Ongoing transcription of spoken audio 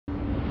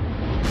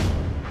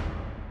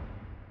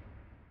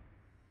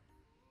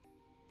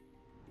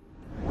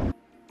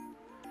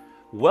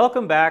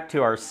Welcome back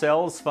to our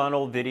Sales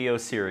Funnel video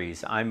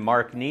series. I'm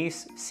Mark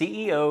Neace,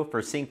 CEO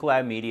for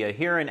SyncLab Media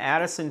here in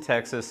Addison,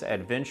 Texas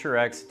at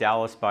VentureX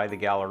Dallas by the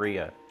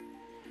Galleria.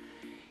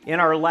 In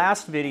our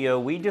last video,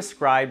 we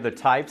described the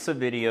types of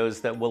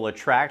videos that will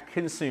attract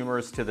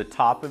consumers to the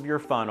top of your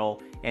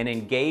funnel and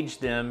engage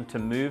them to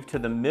move to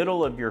the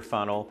middle of your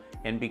funnel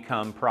and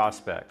become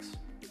prospects.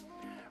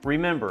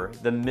 Remember,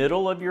 the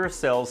middle of your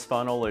sales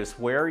funnel is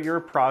where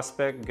your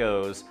prospect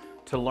goes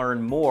to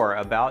learn more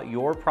about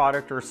your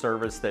product or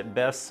service that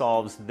best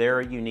solves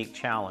their unique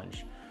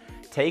challenge.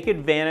 Take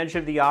advantage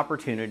of the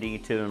opportunity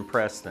to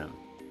impress them.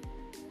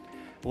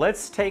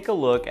 Let's take a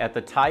look at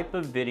the type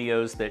of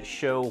videos that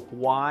show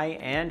why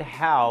and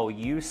how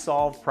you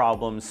solve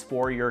problems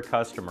for your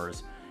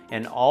customers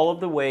and all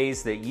of the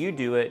ways that you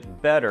do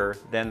it better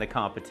than the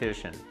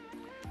competition.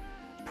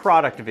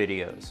 Product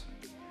videos.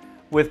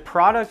 With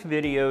product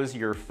videos,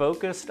 you're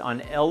focused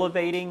on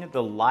elevating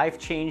the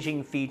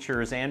life-changing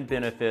features and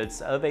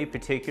benefits of a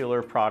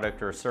particular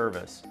product or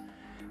service.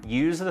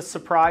 Use the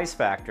surprise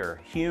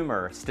factor,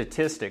 humor,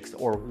 statistics,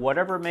 or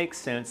whatever makes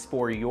sense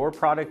for your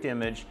product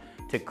image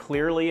to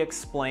clearly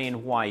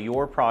explain why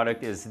your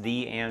product is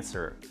the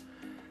answer.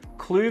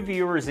 Clue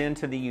viewers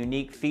into the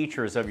unique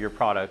features of your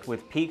product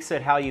with peeks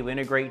at how you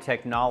integrate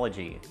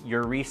technology,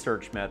 your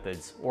research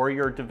methods, or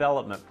your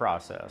development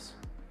process.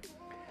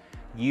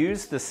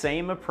 Use the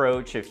same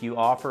approach if you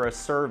offer a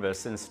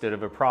service instead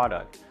of a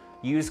product.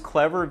 Use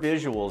clever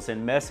visuals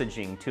and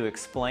messaging to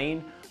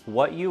explain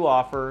what you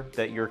offer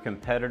that your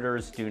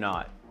competitors do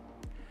not.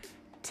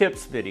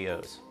 Tips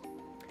videos.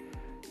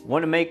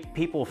 Want to make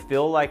people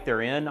feel like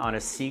they're in on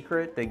a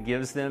secret that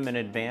gives them an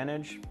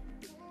advantage?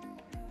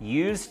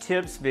 Use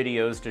tips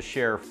videos to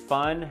share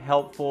fun,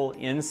 helpful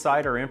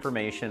insider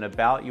information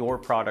about your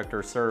product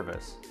or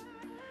service.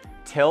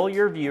 Tell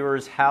your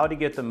viewers how to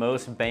get the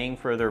most bang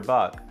for their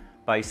buck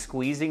by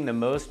squeezing the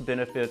most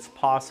benefits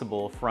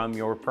possible from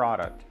your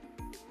product.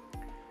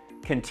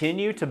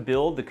 Continue to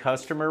build the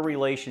customer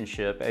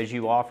relationship as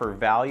you offer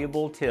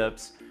valuable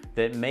tips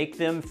that make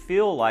them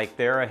feel like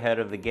they're ahead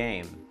of the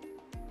game.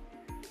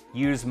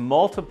 Use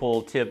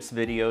multiple tips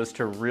videos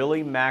to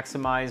really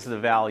maximize the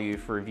value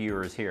for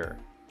viewers here.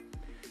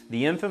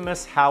 The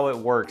infamous How It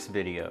Works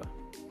video.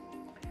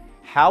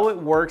 How It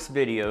Works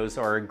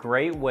videos are a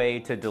great way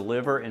to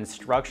deliver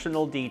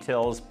instructional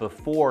details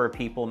before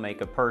people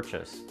make a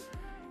purchase.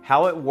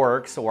 How It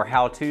Works or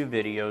how-to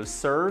videos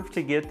serve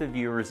to get the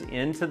viewers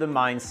into the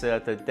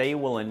mindset that they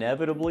will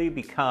inevitably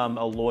become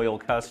a loyal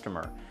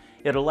customer.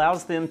 It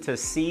allows them to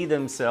see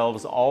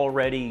themselves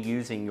already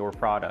using your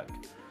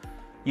product.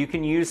 You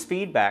can use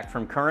feedback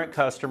from current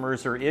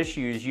customers or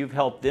issues you've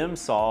helped them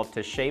solve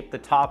to shape the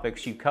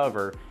topics you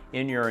cover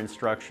in your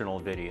instructional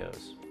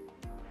videos.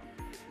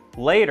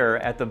 Later,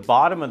 at the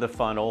bottom of the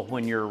funnel,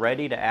 when you're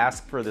ready to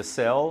ask for the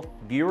sale,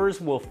 viewers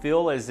will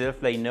feel as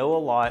if they know a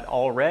lot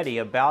already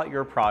about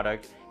your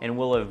product and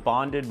will have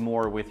bonded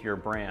more with your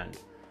brand.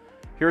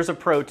 Here's a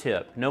pro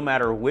tip. No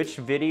matter which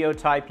video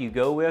type you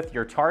go with,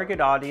 your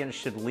target audience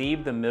should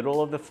leave the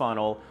middle of the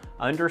funnel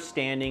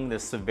understanding the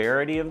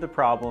severity of the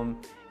problem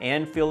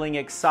and feeling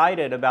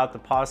excited about the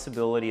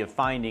possibility of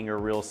finding a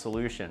real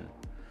solution.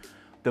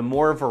 The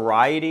more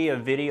variety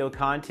of video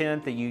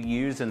content that you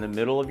use in the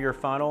middle of your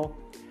funnel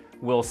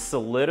will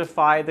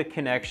solidify the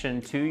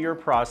connection to your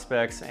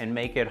prospects and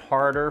make it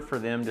harder for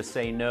them to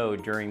say no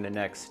during the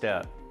next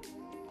step.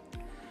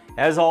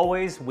 As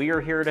always, we are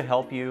here to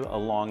help you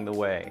along the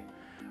way.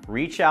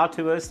 Reach out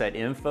to us at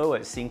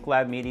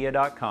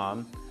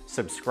info@synclabmedia.com,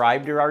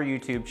 subscribe to our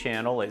YouTube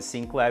channel at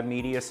SyncLab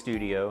Media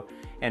Studio,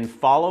 and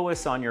follow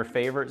us on your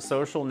favorite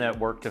social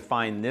network to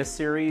find this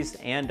series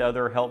and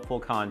other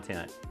helpful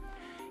content.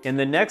 In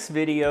the next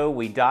video,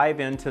 we dive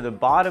into the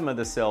bottom of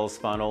the sales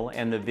funnel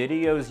and the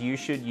videos you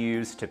should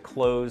use to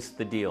close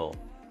the deal.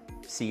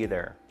 See you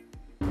there.